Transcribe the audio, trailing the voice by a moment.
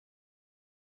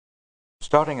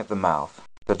Starting at the mouth,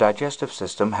 the digestive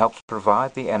system helps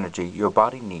provide the energy your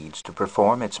body needs to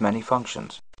perform its many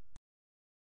functions.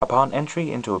 Upon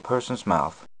entry into a person's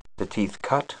mouth, the teeth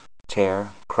cut,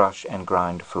 tear, crush, and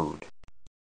grind food.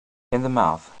 In the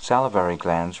mouth, salivary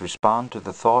glands respond to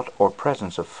the thought or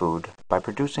presence of food by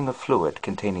producing a fluid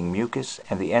containing mucus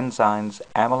and the enzymes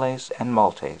amylase and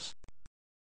maltase.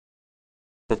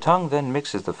 The tongue then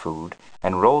mixes the food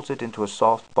and rolls it into a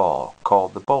soft ball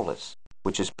called the bolus,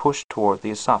 which is pushed toward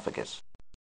the esophagus.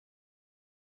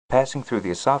 Passing through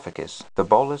the esophagus, the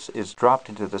bolus is dropped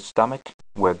into the stomach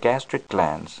where gastric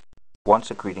glands, one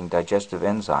secreting digestive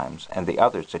enzymes and the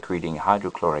other secreting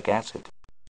hydrochloric acid,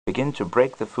 begin to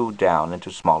break the food down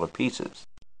into smaller pieces.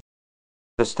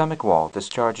 The stomach wall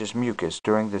discharges mucus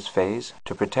during this phase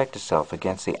to protect itself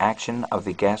against the action of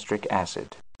the gastric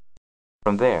acid.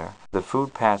 From there, the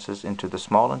food passes into the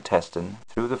small intestine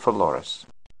through the pylorus,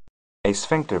 a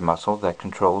sphincter muscle that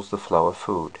controls the flow of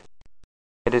food.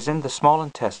 It is in the small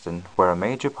intestine where a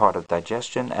major part of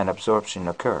digestion and absorption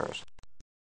occurs.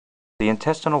 The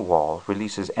intestinal wall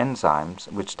releases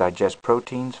enzymes which digest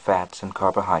proteins, fats, and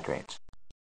carbohydrates.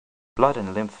 Blood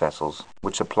and lymph vessels,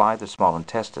 which supply the small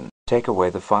intestine, take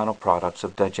away the final products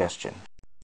of digestion.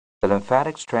 The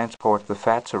lymphatics transport the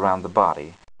fats around the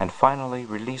body and finally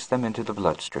release them into the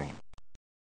bloodstream.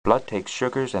 Blood takes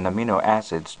sugars and amino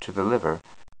acids to the liver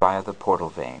via the portal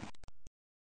vein.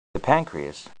 The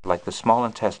pancreas, like the small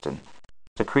intestine,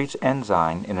 secretes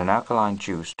enzyme in an alkaline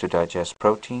juice to digest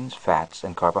proteins, fats,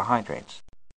 and carbohydrates.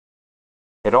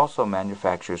 It also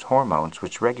manufactures hormones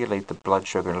which regulate the blood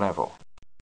sugar level.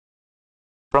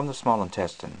 From the small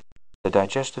intestine, the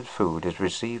digested food is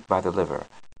received by the liver,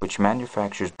 which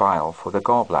manufactures bile for the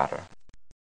gallbladder.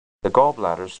 The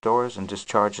gallbladder stores and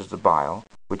discharges the bile,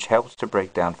 which helps to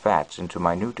break down fats into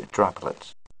minute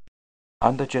droplets.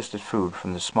 Undigested food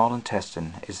from the small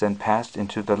intestine is then passed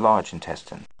into the large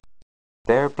intestine.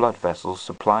 There, blood vessels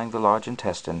supplying the large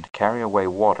intestine carry away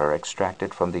water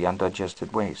extracted from the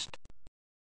undigested waste.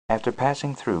 After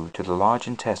passing through to the large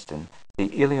intestine, the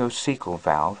ileocecal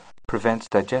valve prevents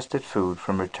digested food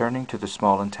from returning to the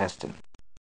small intestine.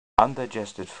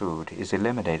 Undigested food is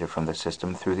eliminated from the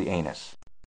system through the anus.